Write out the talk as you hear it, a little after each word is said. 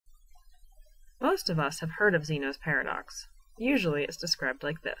Most of us have heard of Zeno's paradox. Usually it's described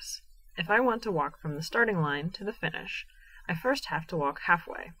like this. If I want to walk from the starting line to the finish, I first have to walk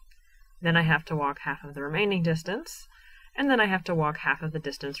halfway. Then I have to walk half of the remaining distance, and then I have to walk half of the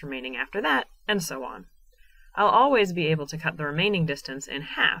distance remaining after that, and so on. I'll always be able to cut the remaining distance in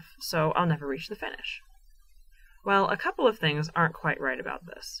half, so I'll never reach the finish. Well, a couple of things aren't quite right about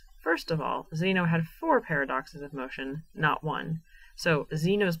this. First of all, Zeno had 4 paradoxes of motion, not 1, so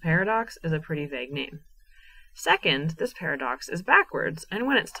Zeno's paradox is a pretty vague name. Second, this paradox is backwards, and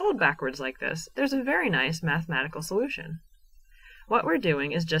when it's told backwards like this, there's a very nice mathematical solution. What we're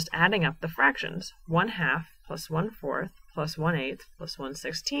doing is just adding up the fractions, 1/2 plus 1/4 plus 1/8 plus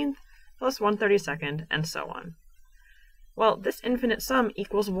 1/16 plus 1/32, and so on. Well, this infinite sum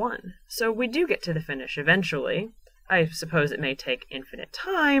equals 1, so we do get to the finish eventually. I suppose it may take infinite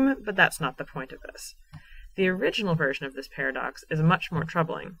time, but that's not the point of this. The original version of this paradox is much more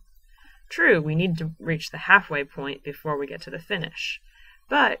troubling. True, we need to reach the halfway point before we get to the finish,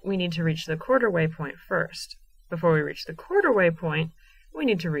 but we need to reach the quarter-way point first. Before we reach the quarter-way point, we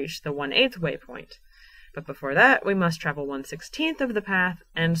need to reach the 1/8 way point. But before that, we must travel 1/16 of the path,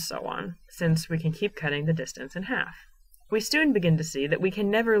 and so on, since we can keep cutting the distance in half. We soon begin to see that we can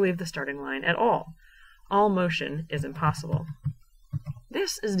never leave the starting line at all. All motion is impossible.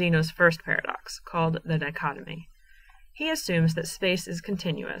 This is Zeno's first paradox, called the dichotomy. He assumes that space is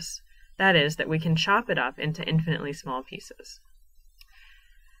continuous, that is, that we can chop it up into infinitely small pieces.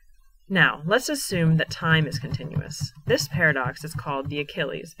 Now, let's assume that time is continuous. This paradox is called the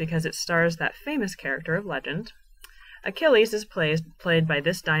Achilles because it stars that famous character of legend. Achilles is played by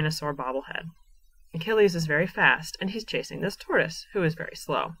this dinosaur bobblehead. Achilles is very fast, and he's chasing this tortoise, who is very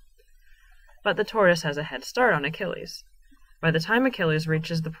slow. But the tortoise has a head start on Achilles. By the time Achilles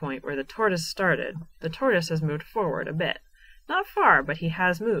reaches the point where the tortoise started, the tortoise has moved forward a bit. Not far, but he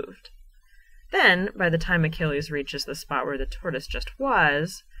has moved. Then, by the time Achilles reaches the spot where the tortoise just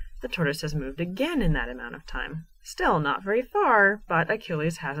was, the tortoise has moved again in that amount of time. Still not very far, but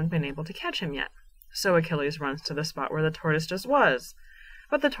Achilles hasn't been able to catch him yet. So Achilles runs to the spot where the tortoise just was.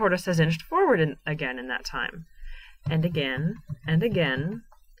 But the tortoise has inched forward again in that time. And again,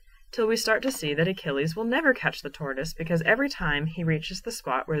 till we start to see that Achilles will never catch the tortoise because every time he reaches the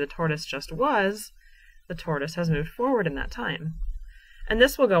spot where the tortoise just was, the tortoise has moved forward in that time. And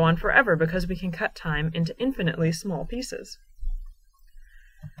this will go on forever because we can cut time into infinitely small pieces.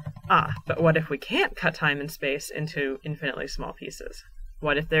 But what if we can't cut time and space into infinitely small pieces?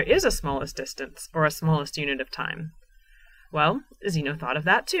 What if there is a smallest distance, or a smallest unit of time? Well, Zeno thought of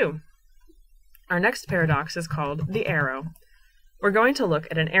that too. Our next paradox is called the arrow. We're going to look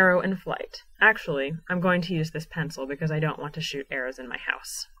at an arrow in flight. Actually, I'm going to use this pencil because I don't want to shoot arrows in my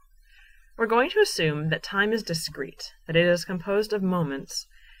house. We're going to assume that time is discrete, that it is composed of moments,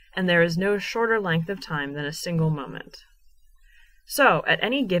 and there is no shorter length of time than a single moment. So, at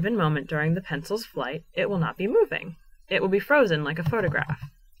any given moment during the pencil's flight, it will not be moving. It will be frozen like a photograph.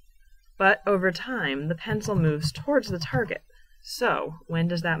 But over time, the pencil moves towards the target. So, when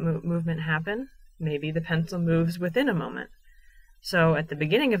does that movement happen? Maybe the pencil moves within a moment. So, at the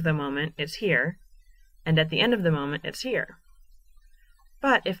beginning of the moment, it's here, and at the end of the moment, it's here.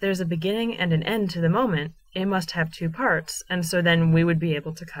 But if there's a beginning and an end to the moment, it must have 2 parts, and so then we would be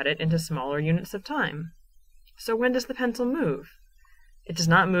able to cut it into smaller units of time. So when does the pencil move? It does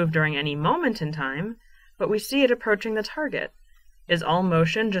not move during any moment in time, but we see it approaching the target. Is all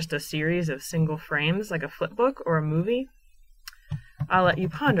motion just a series of single frames like a flipbook or a movie? I'll let you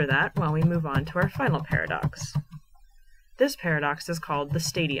ponder that while we move on to our final paradox. This paradox is called the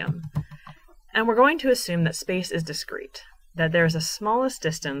stadium, and we're going to assume that space is discrete, that there is a smallest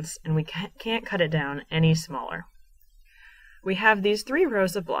distance and we can't cut it down any smaller. We have these 3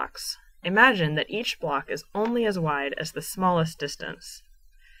 rows of blocks. Imagine that each block is only as wide as the smallest distance.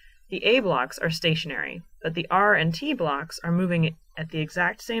 The A blocks are stationary, but the R and T blocks are moving at the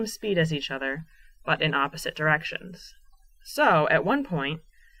exact same speed as each other, but in opposite directions. So, at one point,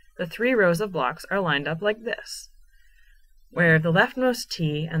 the 3 rows of blocks are lined up like this, where the leftmost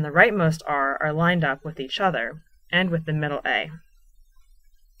T and the rightmost R are lined up with each other, and with the middle A.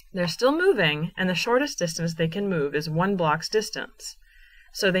 They're still moving, and the shortest distance they can move is 1 block's distance.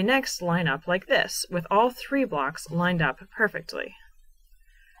 So they next line up like this, with all 3 blocks lined up perfectly.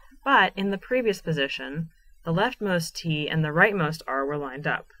 But in the previous position, the leftmost T and the rightmost R were lined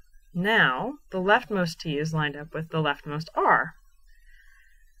up. Now, the leftmost T is lined up with the leftmost R.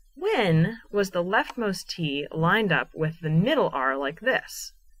 When was the leftmost T lined up with the middle R like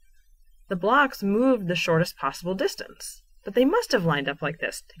this? The blocks moved the shortest possible distance, but they must have lined up like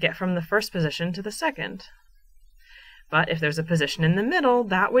this to get from the first position to the second. But if there's a position in the middle,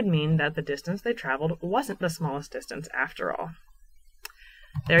 that would mean that the distance they traveled wasn't the smallest distance after all.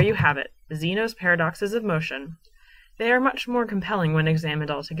 There you have it, Zeno's paradoxes of motion. They are much more compelling when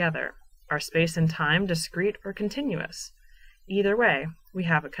examined all together. Are space and time discrete or continuous? Either way, we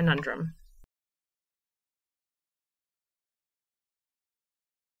have a conundrum.